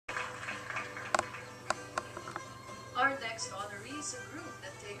is a group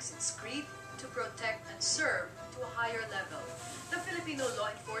that takes its creed to protect and serve to a higher level. The Filipino Law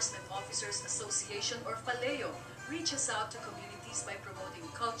Enforcement Officers Association, or FALEO, reaches out to communities by promoting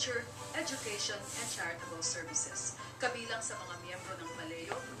culture, education, and charitable services. Kabilang sa mga miyembro ng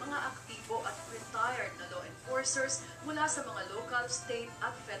FALEO, mga aktibo at retired na law enforcers mula sa mga local, state,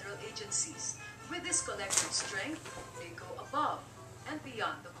 at federal agencies. With this collective strength, they go above and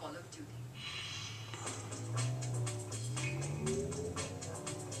beyond the call of duty.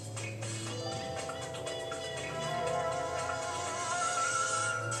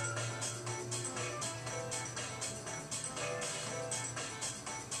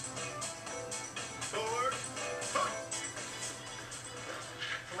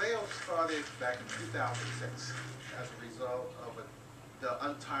 FALEO started back in 2006 as a result of the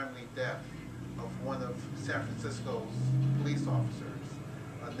untimely death of one of San Francisco's police officers,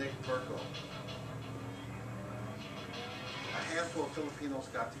 Nick Burko. A handful of Filipinos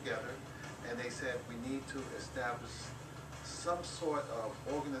got together and they said we need to establish some sort of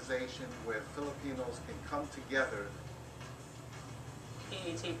organization where Filipinos can come together.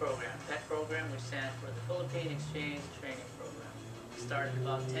 PET program, that program which stands for the Philippine Exchange Training Program. We started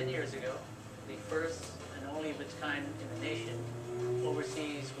about 10 years ago, the first and only of its kind in the nation,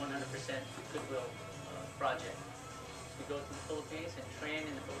 overseas 100% goodwill project. We go to the Philippines and train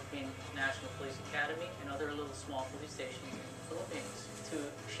in the Philippine National Police Academy and other little small police stations in the Philippines to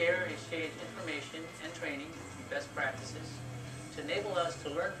share and exchange information and training and best practices to enable us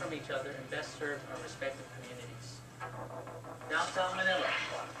to learn from each other and best serve our respective communities. Downtown Manila,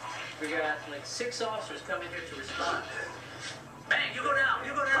 we got like 6 officers coming here to respond. Bang, you go down,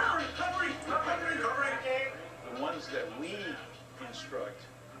 you go down. Covering. The ones that we instruct,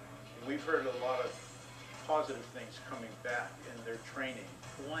 we've heard a lot of positive things coming back in their training.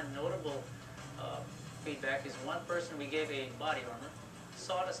 One notable feedback is one person we gave a body armor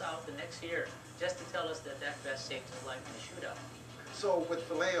sought us out the next year just to tell us that that vest saved his life in a shootout. So with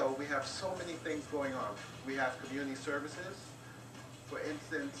FALEO, we have so many things going on. We have community services. For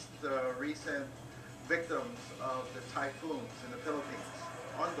instance, the recent victims of the typhoons in the Philippines,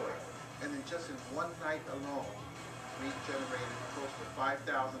 ongoing. And then just in one night alone, we generated close to $5,000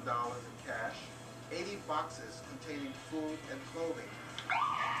 in cash, 80 boxes containing food and clothing.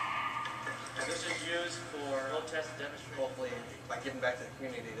 And this is used for Road test demonstration. hopefully by giving back to the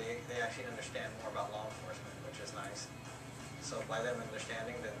community, they actually understand more about law enforcement, which is nice. So by them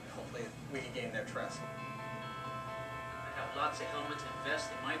understanding, then hopefully we can gain their trust. I have lots of helmets and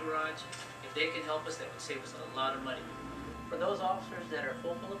vests in my garage. If they can help us, that would save us a lot of money. For those officers that are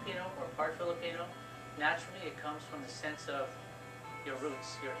full Filipino or part Filipino, naturally it comes from the sense of your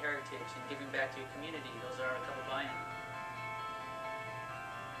roots, your heritage, and giving back to your community. Those are a couple buy-in.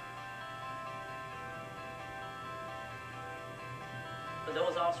 For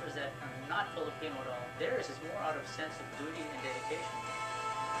those officers that are not Filipino at all, theirs is more out of sense of duty and dedication.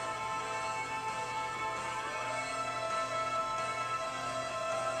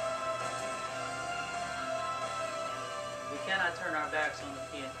 We cannot turn our backs on the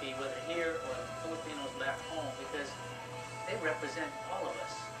PNP, whether here or the Filipinos back home, because they represent all of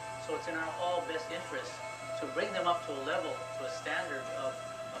us. So it's in our all best interest to bring them up to a level, to a standard of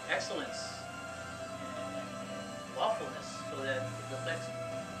excellence and lawfulness, so that it reflects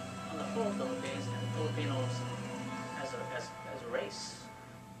on the full Philippines and Filipinos as a race.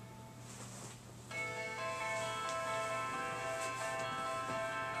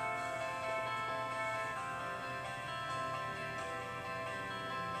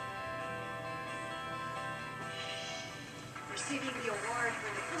 Receiving the award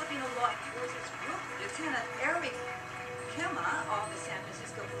for the Filipino Law Enforcement Group, Lieutenant Eric Kema of the San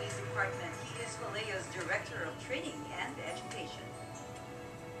Francisco Police Department. He is FALEO's Director of Training and Education.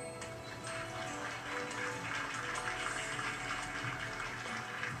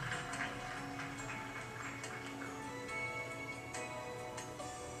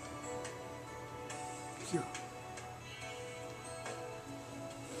 Thank you.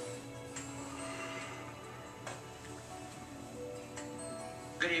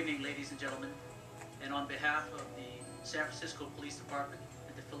 Good evening, ladies and gentlemen, and on behalf of the San Francisco Police Department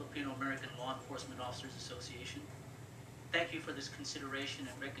and the Filipino American Law Enforcement Officers Association, thank you for this consideration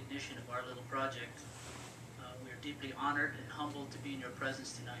and recognition of our little project. We are deeply honored and humbled to be in your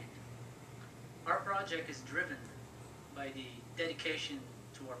presence tonight. Our project is driven by the dedication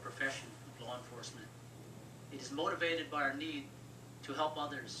to our profession of law enforcement. It is motivated by our need to help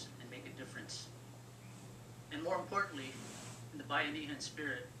others and make a difference. And more importantly, in the Bayanihan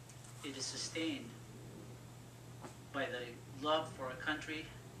spirit, it is sustained by the love for our country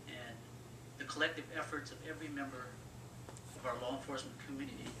and the collective efforts of every member of of our law enforcement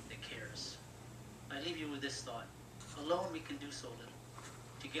community that cares. I leave you with this thought. Alone we can do so little.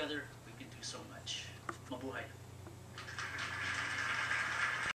 Together